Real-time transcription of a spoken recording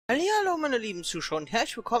Hallo meine lieben Zuschauer und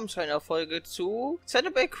herzlich willkommen zu einer Folge zu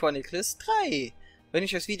Xenoblade Chronicles 3. Wenn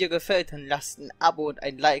euch das Video gefällt, dann lasst ein Abo und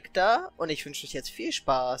ein Like da und ich wünsche euch jetzt viel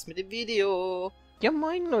Spaß mit dem Video. Ja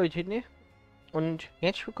moin Leute, ne? Und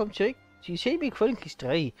herzlich willkommen zurück zu Xenoblade Chronicles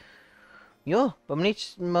 3. Ja, beim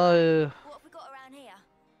letzten Mal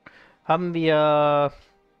haben wir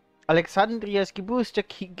Alexandrias Geburtstag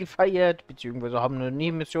gefeiert, beziehungsweise haben eine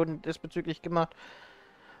Nebenmission diesbezüglich gemacht.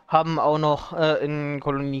 Haben auch noch in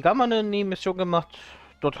Kolonie Gamma eine Nebenmission gemacht.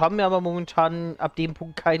 Dort haben wir aber momentan ab dem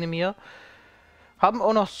Punkt keine mehr. Haben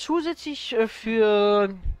auch noch zusätzlich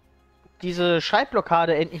für diese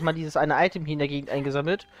Schreibblockade endlich mal dieses eine Item hier in der Gegend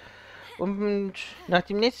eingesammelt. Und nach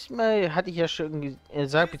dem letzten Mal hatte ich ja schon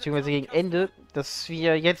gesagt, beziehungsweise gegen Ende, dass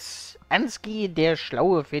wir jetzt Ansgi der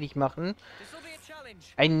Schlaue fertig machen.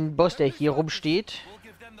 Ein Boss, der hier rumsteht.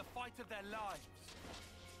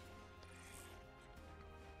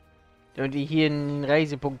 Und wir hier einen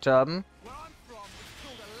Reisepunkt haben.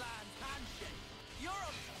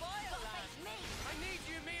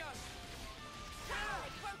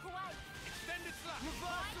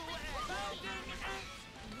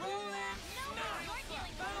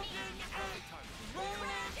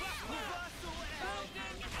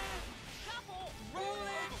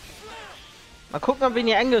 Mal gucken, ob wir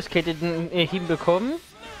die Angriffskette hinbekommen.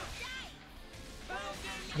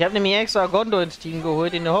 Ich habe nämlich extra Gondor ins Team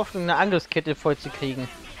geholt, in der Hoffnung, eine Angriffskette voll zu kriegen.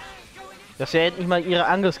 Dass wir endlich mal ihre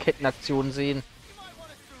Angriffskettenaktion sehen.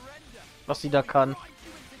 Was sie da kann.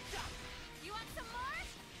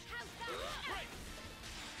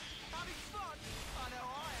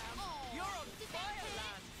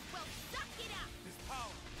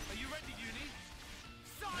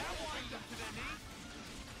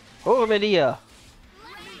 Hoch mit dir!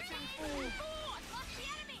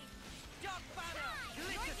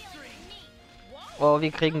 Oh,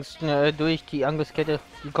 wir kriegen es durch die Angriffskette.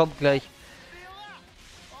 Die kommt gleich.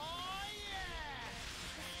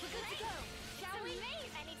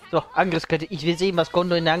 So, Angriffskette. Ich will sehen, was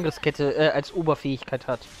Gondor in der Angriffskette als Oberfähigkeit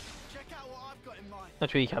hat.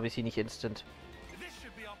 Natürlich habe ich sie nicht instant.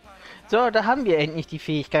 So, da haben wir endlich die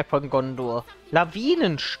Fähigkeit von Gondor.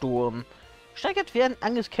 Lawinensturm. Steigert während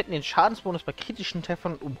Angriffsketten den Schadensbonus bei kritischen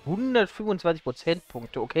Treffern um 125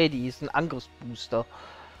 Prozentpunkte. Okay, die ist ein Angriffsbooster.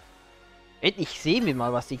 Endlich sehen wir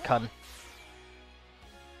mal, was sie kann.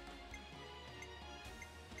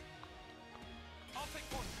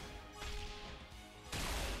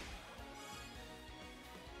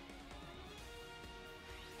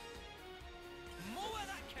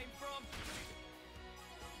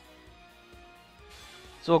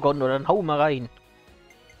 So, Gondor, dann hau mal rein.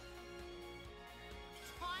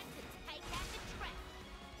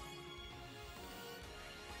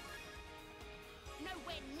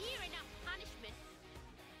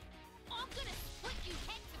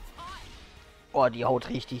 Oh, die haut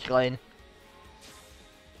richtig rein.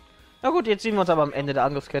 Na gut, jetzt sehen wir uns aber am Ende der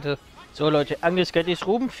Angriffskette. So Leute, Angriffskette ist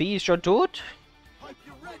rum, Vieh ist schon tot.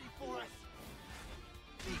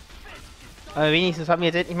 Aber wenigstens haben wir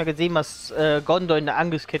jetzt endlich mal gesehen, was Gondor in der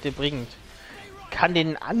Angriffskette bringt. Kann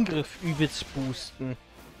den Angriff übelst boosten.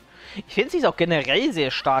 Ich finde sie ist auch generell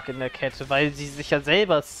sehr stark in der Kette, weil sie sich ja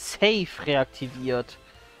selber safe reaktiviert.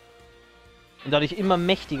 Und dadurch immer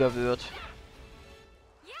mächtiger wird.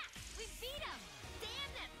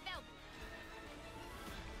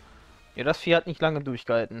 Ja, das Vieh hat nicht lange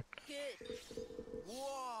durchgehalten.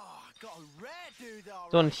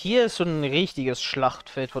 So, und hier ist so ein richtiges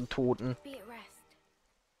Schlachtfeld von Toten.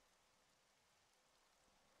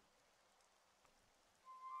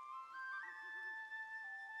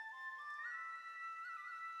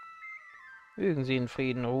 Mögen sie in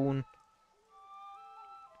Frieden ruhen.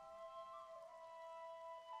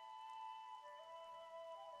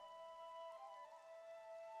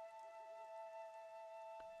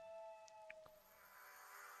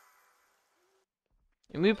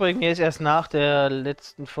 Im Übrigen, mir ist erst nach der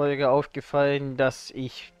letzten Folge aufgefallen, dass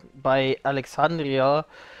ich bei Alexandria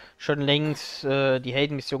schon längst die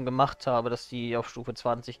Heldenmission gemacht habe, dass die auf Stufe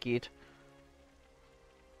 20 geht.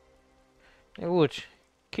 Ja gut.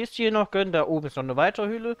 Kiste hier noch gönnen, da oben ist noch eine weitere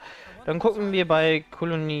Höhle. Dann gucken wir bei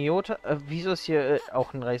Koloniota. Wieso ist hier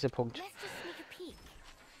auch ein Reisepunkt?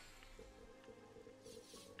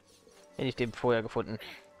 Hätte ich den vorher gefunden.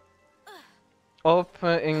 Ob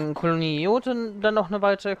in Kolonie Joten dann noch eine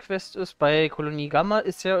weitere Quest ist. Bei Kolonie Gamma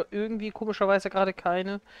ist ja irgendwie komischerweise gerade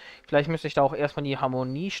keine. Vielleicht müsste ich da auch erstmal die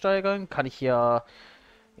Harmonie steigern. Kann ich ja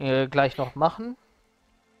gleich noch machen.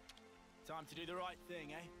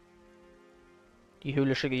 Die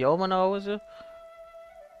Höhle schicke ich auch mal nach Hause.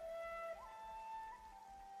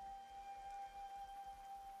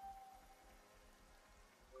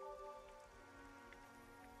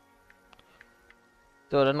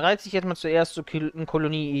 So, dann reize ich jetzt mal zuerst zur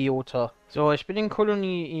Kolonie Iota. So, ich bin in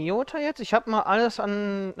Kolonie Iota jetzt. Ich habe mal alles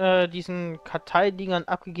an diesen Karteidingern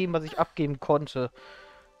abgegeben, was ich abgeben konnte.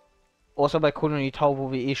 Außer bei Kolonie Tau,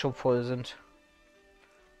 wo wir eh schon voll sind.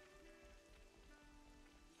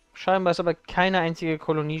 Scheinbar ist aber keine einzige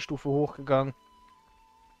Koloniestufe hochgegangen.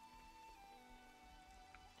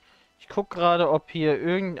 Ich gucke gerade, ob hier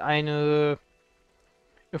irgendeine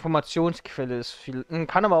Informationsquelle ist.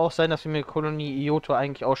 Kann aber auch sein, dass wir mit Kolonie Iota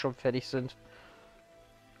eigentlich auch schon fertig sind.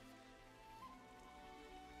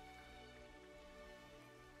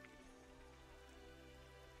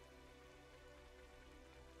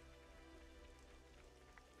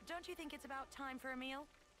 Don't you think it's about time for a meal?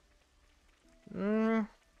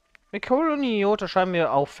 Mit Kolonie Iota scheinen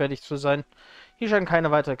wir auch fertig zu sein. Hier scheinen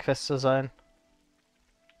keine weitere Quests zu sein.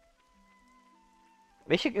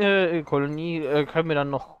 Welche Kolonie können wir dann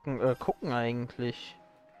noch gucken eigentlich?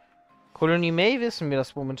 Kolonie May wissen wir,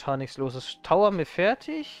 dass momentan nichts los ist. Tower haben wir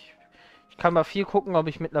fertig. Ich kann mal viel gucken, ob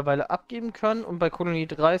ich mittlerweile abgeben kann. Und bei Kolonie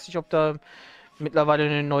 30, ob da mittlerweile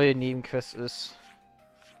eine neue Nebenquest ist.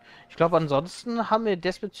 Ich glaube, ansonsten haben wir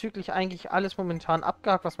diesbezüglich eigentlich alles momentan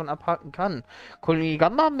abgehakt, was man abhaken kann. Kolonie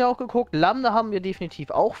Gamma haben wir auch geguckt. Lambda haben wir definitiv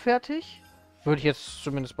auch fertig. Würde ich jetzt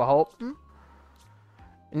zumindest behaupten.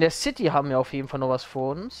 In der City haben wir auf jeden Fall noch was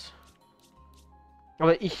vor uns.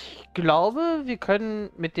 Aber ich glaube, wir können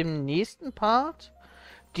mit dem nächsten Part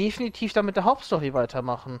definitiv dann mit der Hauptstory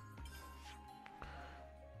weitermachen.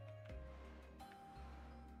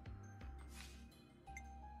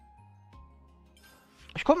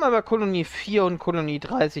 Ich gucke mal bei Kolonie 4 und Kolonie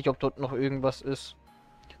 30, ob dort noch irgendwas ist.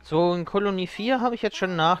 So, in Kolonie 4 habe ich jetzt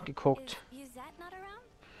schon nachgeguckt.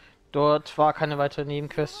 Dort war keine weitere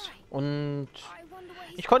Nebenquest. Und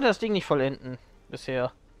ich konnte das Ding nicht vollenden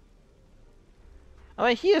bisher. Aber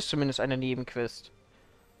hier ist zumindest eine Nebenquest.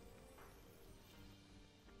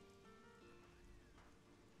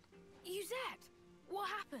 What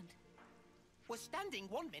happened? Was standing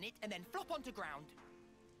 1 minute and then flop onto ground.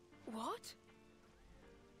 What?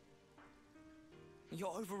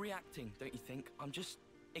 You're overreacting, don't you think? I'm just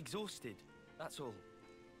exhausted, that's all.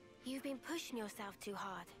 You've been pushing yourself too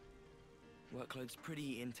hard. Workload's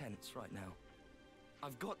pretty intense right now.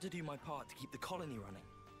 I've got to do my part to keep the colony running.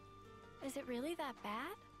 Is it really that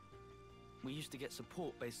bad? We used to get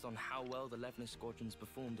support based on how well the Levner squadrons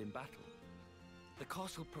performed in battle. The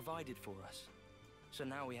castle provided for us. So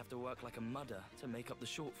now we have to work like a mudder to make up the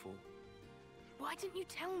shortfall. Why didn't you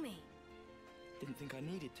tell me? Didn't think I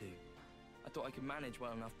needed to. I thought I could manage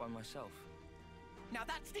well enough by myself. Now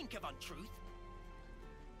that stink of untruth.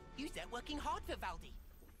 You said working hard for Valdi.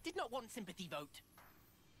 Did not want sympathy vote.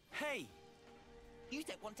 Hey! You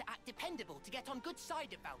said want to act dependable to get on good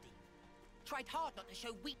side of Valdi. Tried hard not to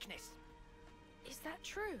show weakness. Is that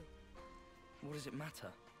true? What does it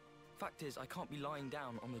matter? Fact is, I can't be lying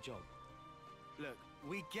down on the job. Look,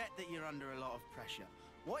 we get that you're under a lot of pressure.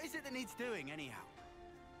 What is it that needs doing, anyhow?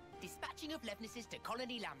 Dispatching of Levnesses to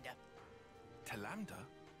Colony Lambda. To Lambda?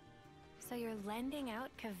 So you're lending out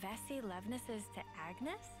Kavesi Levnesses to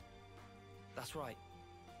Agnes? That's right.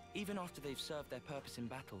 Even after they've served their purpose in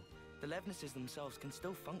battle, the Levnesses themselves can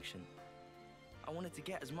still function. I wanted to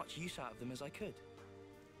get as much use out of them as I could.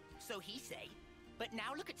 So he say, but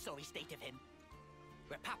now look at sorry state of him.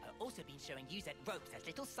 Where Papa also been showing you that ropes as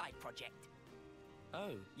little side project.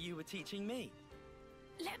 Oh, you were teaching me?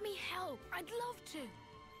 Let me help. I'd love to.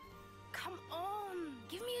 Come on.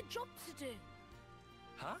 Give me a job to do.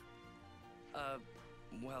 Huh?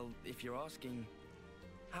 Well, if you're asking,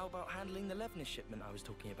 how about handling the Levner shipment I was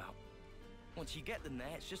talking about? Once you get them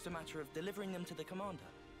there, it's just a matter of delivering them to the commander.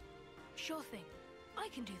 Sure thing. I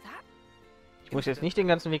can do that. Ich muss jetzt nicht den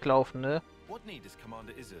ganzen Weg laufen, ne? What need does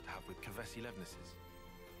Commander Izzard have with Kavesi Levnesses?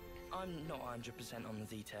 I'm not 100% on the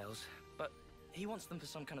details, but he wants them for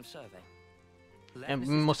some kind of survey. Er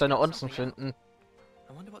muss seine Onsen finden.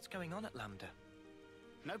 I wonder what's going on at Lambda.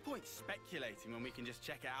 No point speculating when we can just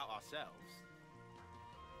check it out ourselves.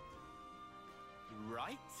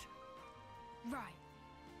 Right? Right.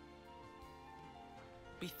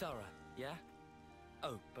 Be thorough, yeah?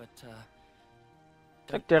 Oh, but,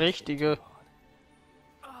 Sagt der Richtige.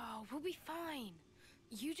 Oh, we'll be fine.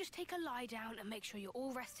 You just take a lie down and make sure you're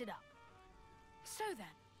all rested up. So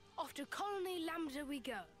then, off to Colony Lambda we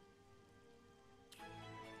go.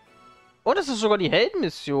 Oh, das ist sogar die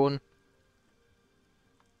Heldenmission.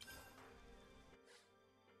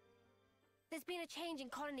 There's been a change in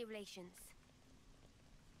colony relations.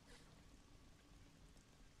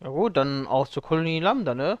 Ja gut, dann auch zur Kolonie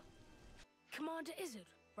Lambda, ne? Commander Izzard,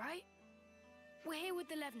 right? We're here with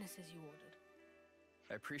the Levnesses you ordered.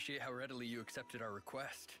 I appreciate how readily you accepted our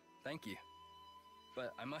request. Thank you.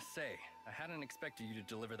 But I must say, I hadn't expected you to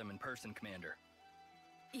deliver them in person, Commander.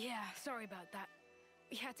 Yeah, sorry about that.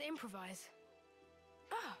 We had to improvise.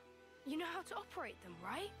 Ah, you know how to operate them,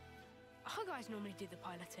 right? Our guys normally do the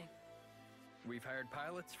piloting. We've hired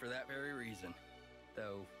pilots for that very reason.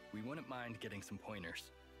 Though, we wouldn't mind getting some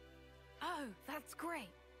pointers. Oh, that's great.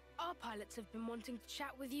 Our pilots have been wanting to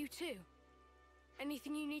chat with you too.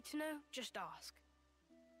 Anything you need to know, just ask.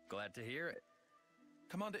 Glad to hear it.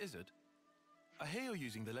 Commander Izzard, I hear you're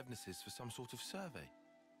using the Levnesses for some sort of survey.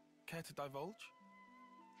 Care to divulge?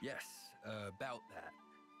 Yes, about that.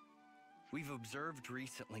 We've observed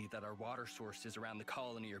recently that our water sources around the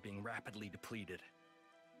colony are being rapidly depleted.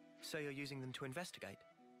 So you're using them to investigate?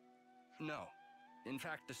 No. In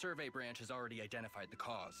fact, the survey branch has already identified the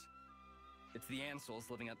cause. It's the Ansels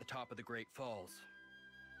living at the top of the Great Falls.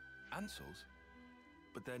 Ansels?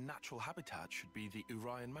 But their natural habitat should be the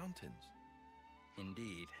Urian Mountains.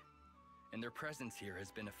 Indeed. And their presence here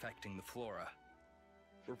has been affecting the flora.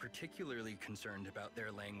 We're particularly concerned about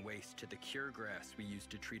their laying waste to the cure grass we use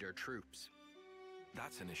to treat our troops.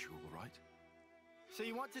 That's an issue, all right. So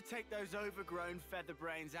you want to take those overgrown feather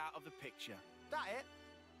brains out of the picture? That it?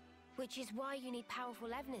 Which is why you need powerful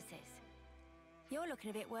Levnesses. You're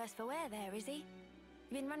looking a bit worse for wear there, is he?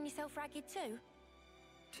 You been running yourself ragged too?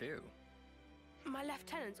 Too? My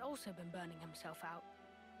lieutenant's also been burning himself out.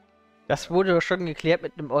 Das wurde doch schon geklärt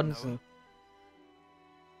mit dem Onsen.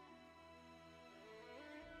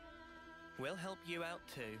 We'll help you out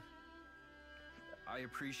too. I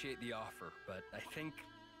appreciate the offer, but I think...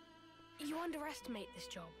 You underestimate this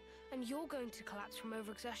job, and you're going to collapse from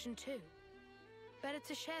overexertion too. Better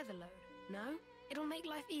to share the load, no? It'll make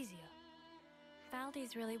life easier.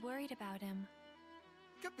 Valdi's really worried about him.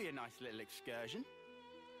 Could be a nice little excursion.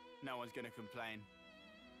 No one's gonna complain.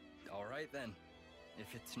 All right then,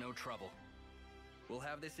 if it's no trouble. We'll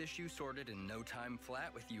have this issue sorted in no time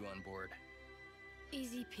flat with you on board.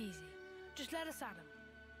 Easy peasy. Just let us at him.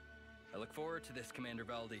 I look forward to this, Commander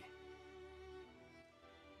Valdi.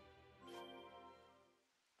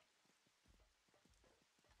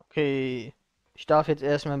 Okay. Ich darf jetzt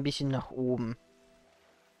erstmal ein bisschen nach oben.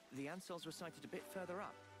 The Ansels were sighted a bit further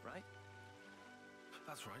up, right?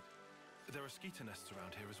 That's right. There are skeeter nests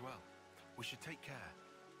around here as well. We should take care.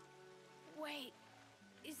 Wait,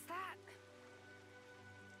 is that...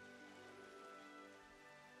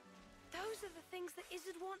 Those are the things that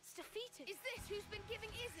Izzard wants defeated. Is this who's been giving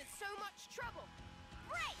Izzard so much trouble?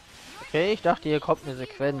 Great! Okay, ich dachte, hier kommt eine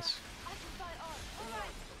Sequenz.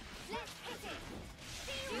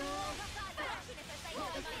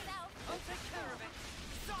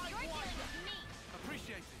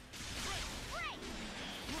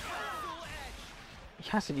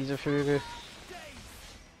 Ich hasse diese Vögel.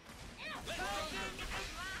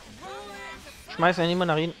 Schmeiß einen immer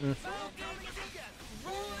nach hinten.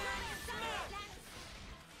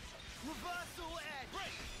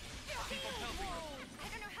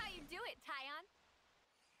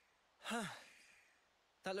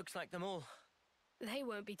 That looks like them all. They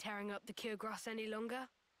won't be tearing up the cure grass any longer.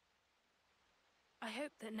 I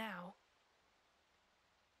hope that now...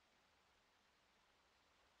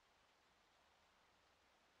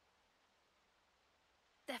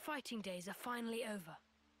 Their fighting days are finally over.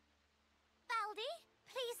 Valdi,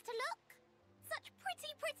 pleased to look. Such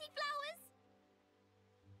pretty, pretty flowers.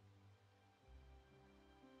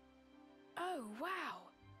 Oh,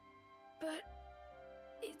 wow. But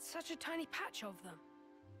it's such a tiny patch of them.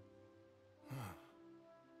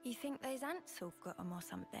 You think those ants have got them or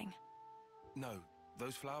something? No,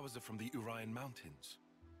 those flowers are from the Urian Mountains.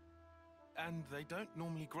 And they don't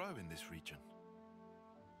normally grow in this region.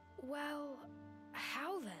 Well,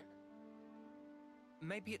 how then?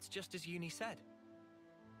 Maybe it's just as Uni said.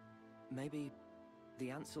 Maybe the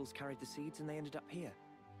Ansels carried the seeds and they ended up here.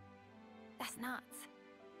 That's nuts.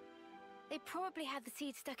 They probably had the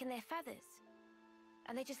seeds stuck in their feathers.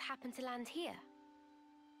 And they just happened to land here.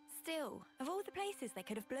 Still, of all the places they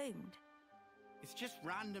could have bloomed. It's just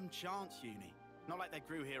random chance, Uni. Not like they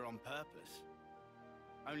grew here on purpose.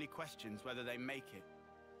 Only questions whether they make it.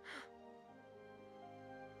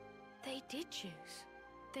 They did choose.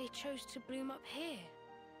 They chose to bloom up here.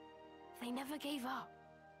 They never gave up.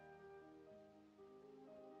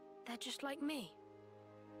 They're just like me.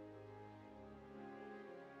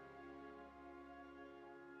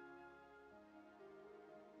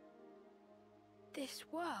 This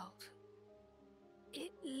world,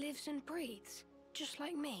 it lives and breathes, just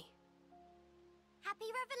like me. Happy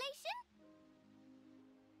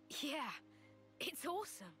revelation? Yeah, it's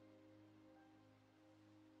awesome.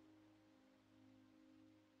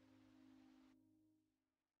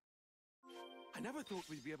 I never thought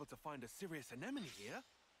we'd be able to find a serious anemone here.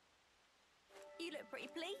 You look pretty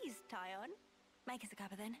pleased, Tyon. Make us a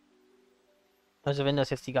cuppa then. Also wenn das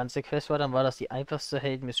jetzt die ganze Quest war, dann war das die einfachste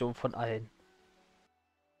Heldenmission von allen.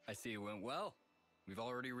 I see it went well. We've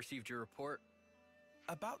already received your report.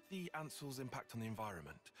 About the Ansel's impact on the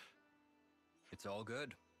environment. It's all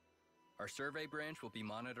good. Our survey branch will be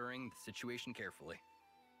monitoring the situation carefully.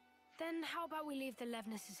 Then how about we leave the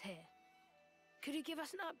Levnesses here? Could you give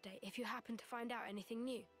us an update if you happen to find out anything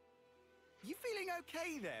new? You feeling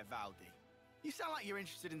okay there, Valdi? You sound like you're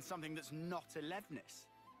interested in something that's not a Levnis.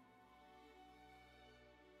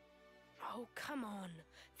 Oh, come on.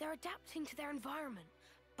 They're adapting to their environment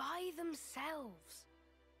by themselves.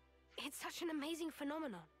 It's such an amazing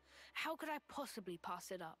phenomenon. How could I possibly pass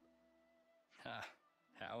it up? Ha,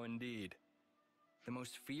 how indeed. The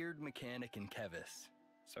most feared mechanic in Kevis.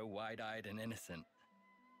 So wide-eyed and innocent.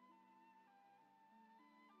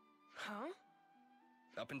 Huh?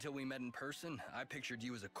 Up until we met in person, I pictured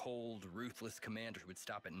you as a cold, ruthless commander who would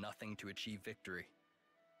stop at nothing to achieve victory.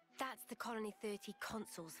 That's the Colony 30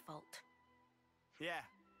 consul's fault. Yeah,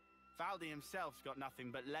 Valdi himself's got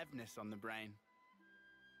nothing but Levnis on the brain.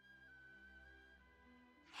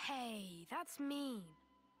 Hey, that's mean.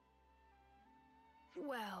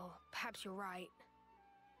 Well, perhaps you're right.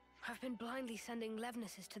 I've been blindly sending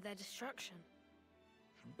Levnesses to their destruction.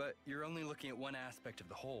 But you're only looking at one aspect of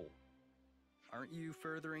the whole. Aren't you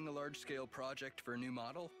furthering a large-scale project for a new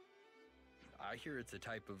model? I hear it's a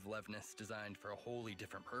type of Levnis designed for a wholly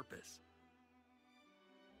different purpose.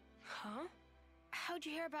 Huh? How'd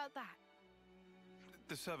you hear about that?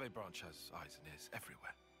 The survey branch has eyes and ears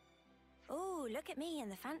everywhere. Oh, look at me and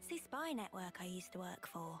the fancy spy network I used to work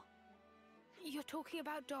for. You're talking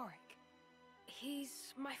about Doric.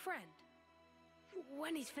 He's my friend.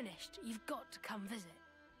 When he's finished, you've got to come visit.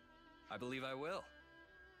 I believe I will.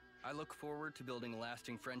 I look forward to building a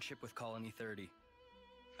lasting friendship with Colony 30.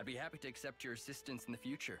 I'd be happy to accept your assistance in the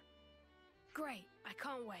future. Great, I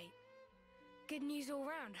can't wait. Good news all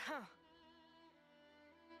round, huh?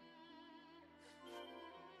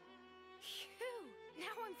 Phew!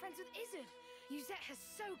 Now I'm friends with Izzard. Yuzette has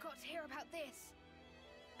so got to hear about this.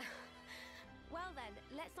 Well then,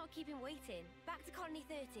 let's not keep him waiting. Back to Colony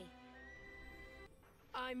 30.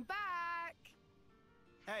 I'm back!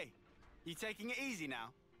 Hey, you taking it easy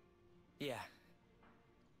now? Yeah.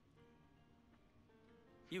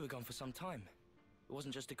 You were gone for some time. It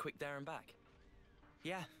wasn't just a quick there and back.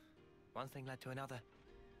 Yeah, one thing led to another.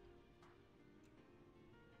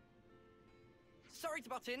 Sorry to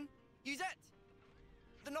butt in. Yuzette!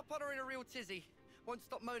 The Nopod are in a real tizzy. Won't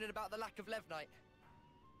stop moaning about the lack of Levnite.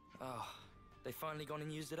 Oh, they finally gone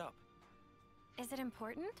and used it up. Is it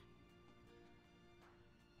important?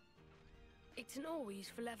 It's an ore we use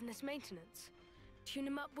for Levnis maintenance. Tune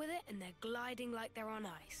them up with it and they're gliding like they're on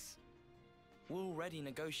ice. We're already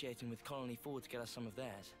negotiating with Colony 4 to get us some of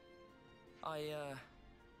theirs. I,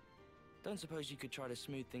 don't suppose you could try to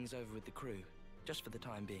smooth things over with the crew, just for the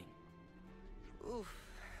time being. Oof.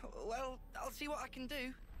 Well, I'll see what I can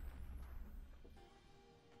do.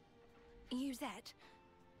 Yuzette,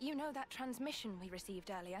 you know that transmission we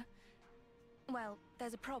received earlier? Well,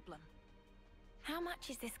 there's a problem. How much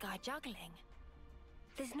is this guy juggling?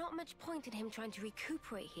 There's not much point in him trying to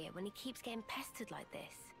recuperate here when he keeps getting pestered like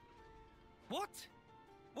this. What?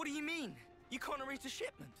 What do you mean? You can't arrange a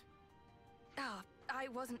shipment? Ah, I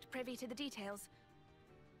wasn't privy to the details.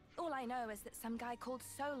 All I know is that some guy called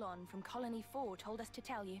Solon from Colony 4 told us to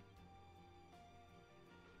tell you.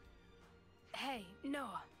 Hey,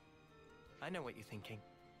 Noah. I know what you're thinking.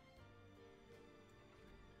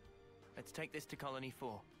 Let's take this to Colony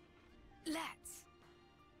 4. Let's.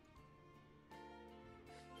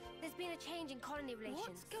 There's been a change in colony relations.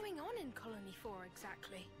 What's going on in Colony 4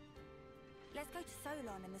 exactly? Let's go to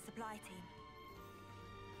Solon and the supply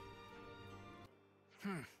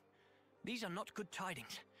team. These are not good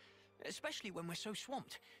tidings. Especially when we're so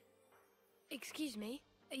swamped. Excuse me,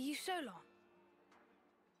 are you Solon?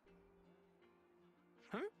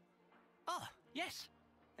 Ah, yes.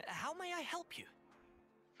 How may I help you?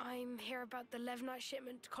 I'm here about the Levnite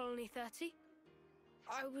shipment to Colony 30.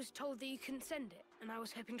 I was told that you couldn't send it, and I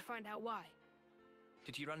was hoping to find out why.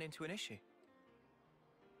 Did you run into an issue?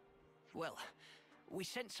 Well, we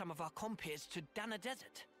sent some of our compeers to Dana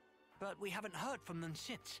Desert, but we haven't heard from them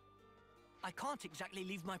since. I can't exactly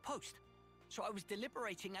leave my post, so I was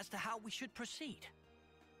deliberating as to how we should proceed.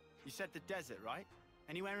 You said the desert, right?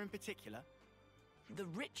 Anywhere in particular? The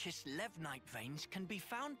richest Levnite veins can be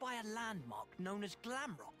found by a landmark known as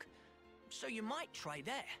Glamrock, so you might try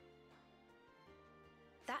there.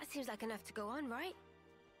 That seems like enough to go on, right?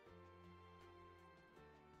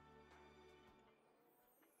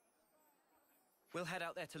 We'll head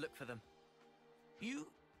out there to look for them. You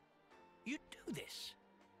do this?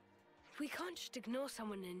 We can't just ignore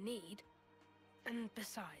someone in need. And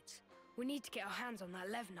besides, we need to get our hands on that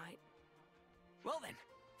Levnite. Well then,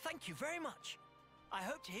 thank you very much. I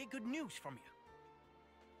hope to hear good news from you.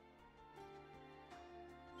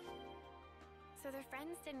 So their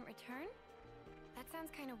friends didn't return? That sounds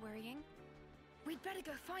kind of worrying. We'd better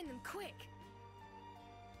go find them quick.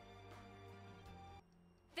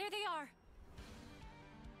 There they are!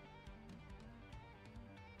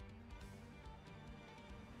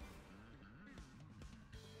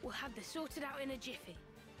 We'll have this sorted out in a jiffy.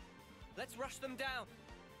 Let's rush them down.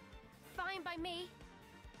 Fine by me.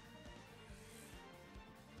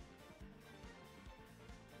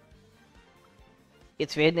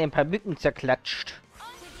 Jetzt werden ein paar Mücken zerklatscht.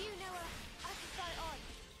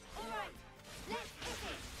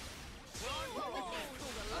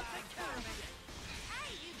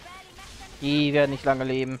 Die werden nicht lange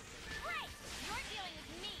leben.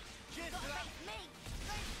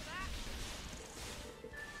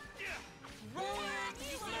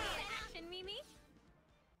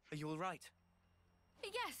 Are you all right?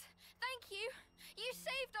 Yes, thank you. You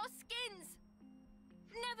saved our skins.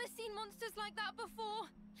 Never seen monsters like that before.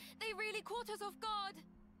 They really caught us off guard.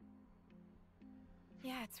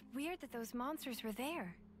 Yeah, it's weird that those monsters were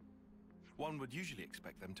there. One would usually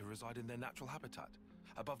expect them to reside in their natural habitat,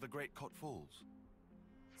 above the Great Cot Falls.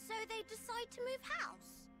 So they decide to move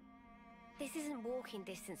house? This isn't walking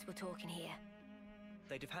distance we're talking here.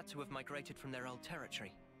 They'd have had to have migrated from their old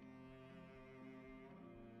territory.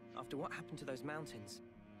 After what happened to those mountains,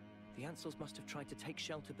 the Ansels must have tried to take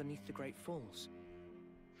shelter beneath the Great Falls.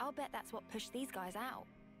 I'll bet that's what pushed these guys out.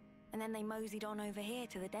 And then they moseyed on over here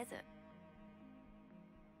to the desert.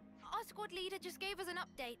 Our squad leader just gave us an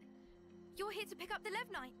update. You're here to pick up the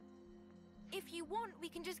Levnite. If you want, we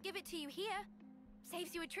can just give it to you here.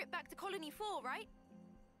 Saves you a trip back to Colony 4, right?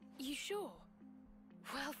 You sure?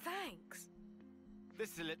 Well, thanks.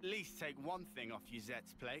 This'll at least take one thing off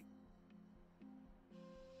Yuzette's plate.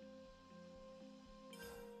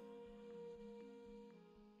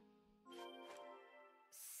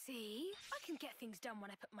 See? I can get things done when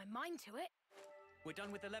I put my mind to it. We're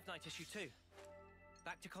done with the Levnite issue too.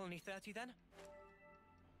 Back to Colony 30 then?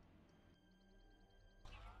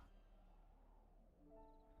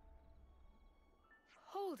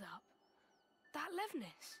 Hold up. That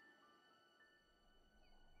Levnis.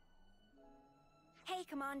 Hey,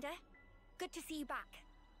 Commander. Good to see you back.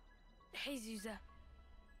 Hey, Zuza.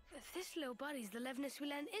 This little buddy's the Levnis we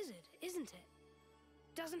lent Izzard, isn't it?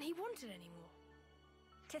 Doesn't he want it anymore?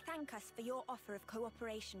 To thank us for your offer of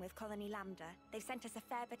cooperation with Colony Lambda, they've sent us a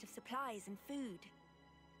fair bit of supplies and food.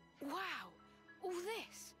 Wow! All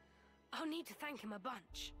this? I'll need to thank him a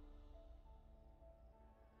bunch.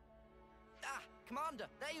 Ah, Commander,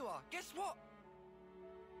 there you are. Guess what?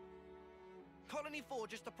 Colony 4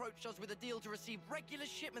 just approached us with a deal to receive regular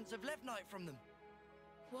shipments of Levnite from them.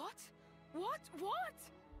 What? What? What?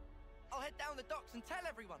 I'll head down the docks and tell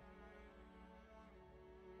everyone.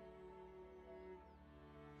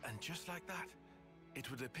 And just like that, it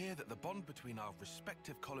would appear that the bond between our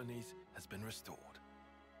respective colonies has been restored.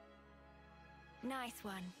 Nice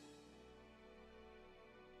one.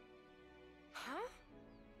 Huh?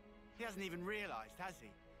 He hasn't even realized, has he?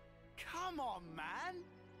 Come on, man!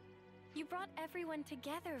 You brought everyone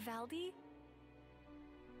together, Valdi.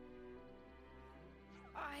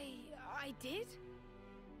 I did?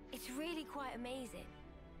 It's really quite amazing.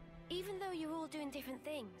 Even though you're all doing different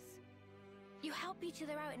things, you help each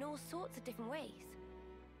other out in all sorts of different ways.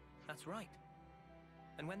 That's right.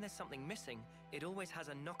 And when there's something missing, it always has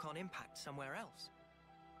a knock-on impact somewhere else.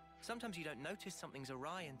 Sometimes you don't notice something's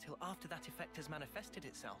awry until after that effect has manifested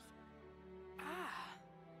itself. Ah.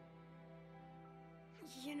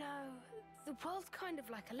 You know, the world's kind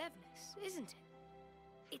of like a Levnis, isn't it?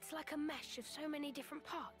 It's like a mesh of so many different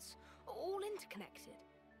parts, all interconnected.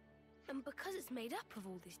 And because it's made up of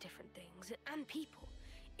all these different things and people,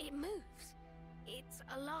 it moves. It's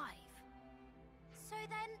alive. So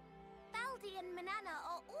then, Valdis and Manana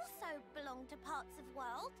are also belong to parts of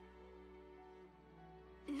world?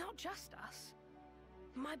 Not just us.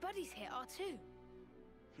 My buddies here are too.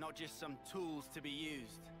 Not just some tools to be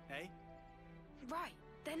used, eh? Right,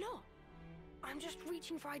 they're not. I'm just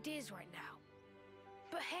reaching for ideas right now.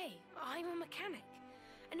 But hey, I'm a mechanic.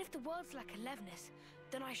 And if the world's like a Levnis,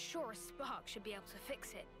 then I sure as spark should be able to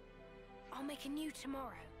fix it. I'll make a new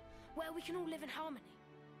tomorrow, where we can all live in harmony.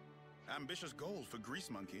 Ambitious goal for Grease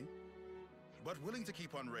Monkey, but willing to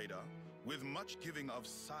keep on radar, with much giving of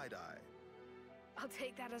side-eye. I'll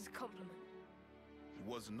take that as a compliment.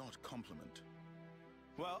 Was not compliment.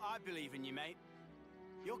 Well, I believe in you, mate.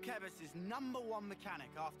 You're Kevis's #1 mechanic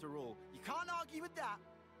after all. You can't argue with that.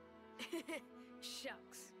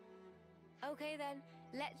 Shucks. Okay then,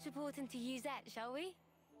 let's report into DEUTSCH, shall we?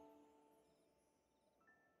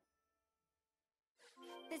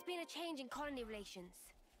 There's been a change in colony relations.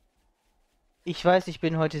 Ich weiß, ich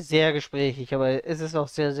bin heute sehr gesprächig, aber es ist auch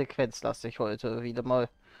sehr sequenzlastig heute wieder mal.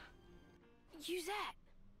 DEUTSCH.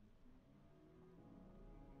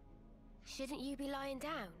 Shouldn't you be lying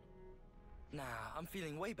down? Nah, I'm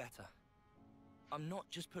feeling way better. I'm not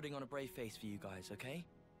just putting on a brave face for you guys, okay?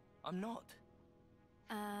 I'm not.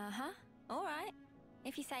 Uh-huh. Alright.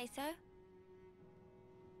 If you say so.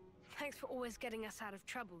 Thanks for always getting us out of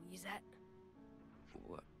trouble, DEUTSCH.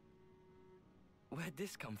 Where'd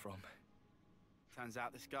this come from? Turns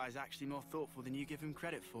out this guy's actually more thoughtful than you give him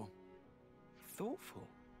credit for. Thoughtful?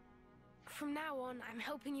 From now on, I'm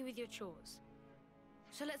helping you with your chores.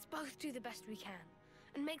 So let's both do the best we can,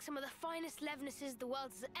 and make some of the finest Levnesses the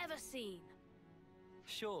world has ever seen.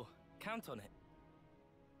 Sure, count on it.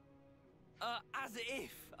 As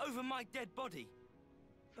if, over my dead body.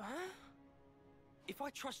 Huh? If I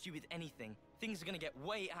trust you with anything, things are gonna get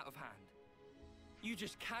way out of hand. You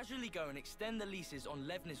just casually go and extend the leases on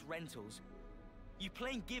Levnis rentals. You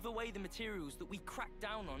plain give away the materials that we cracked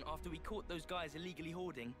down on after we caught those guys illegally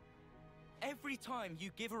hoarding. Every time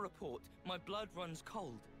you give a report, my blood runs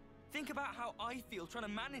cold. Think about how I feel trying to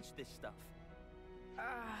manage this stuff.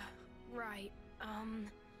 Right.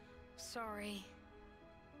 Sorry.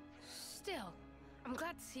 Still, I'm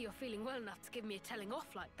glad to see you're feeling well enough to give me a telling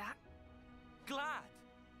off like that. Glad?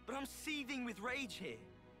 But I'm seething with rage here.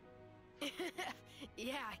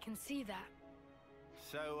 Yeah, I can see that.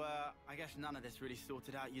 So, I guess none of this really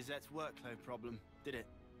sorted out DEUTSCH's workload problem, did it?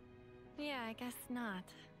 Yeah, I guess not.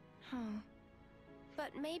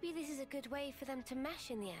 But maybe this is a good way for them to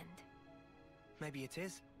mesh in the end. Maybe it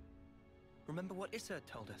is. Remember what Issa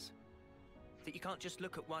told us? That you can't just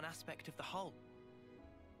look at one aspect of the whole.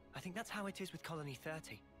 I think that's how it is with Colony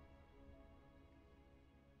 30.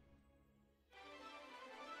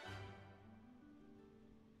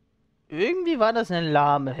 Irgendwie war das eine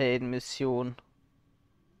lahme Heldenmission.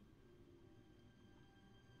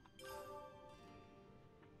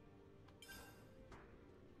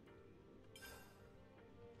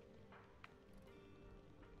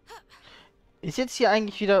 Ist jetzt hier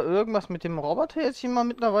eigentlich wieder irgendwas mit dem Roboter jetzt hier mal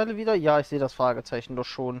mittlerweile wieder? Ja, ich sehe das Fragezeichen doch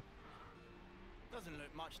schon.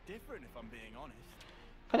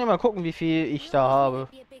 Kann ja mal gucken, wie viel ich da habe.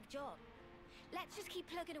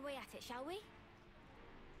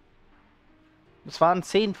 Es waren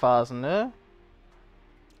 10 Phasen, ne?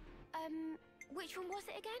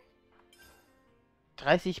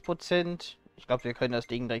 30%. Ich glaube, wir können das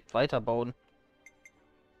Ding direkt weiterbauen.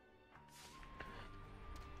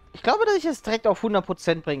 Ich glaube, dass ich es direkt auf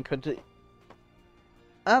 100% bringen könnte.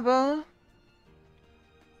 Aber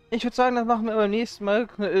ich würde sagen, das machen wir beim nächsten Mal.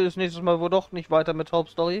 Das nächste Mal wohl doch nicht weiter mit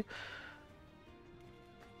Hauptstory.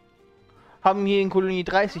 Haben hier in Kolonie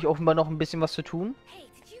 30 offenbar noch ein bisschen was zu tun.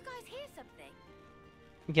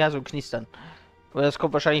 Ja, so knistern. Aber das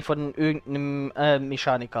kommt wahrscheinlich von irgendeinem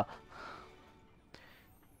Mechaniker.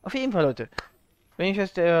 Auf jeden Fall, Leute. Wenn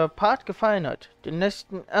euch der Part gefallen hat, dann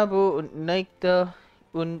lasst ein Abo und ein Like da.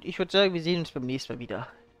 Und ich würde sagen, wir sehen uns beim nächsten Mal wieder.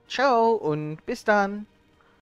 Ciao und bis dann.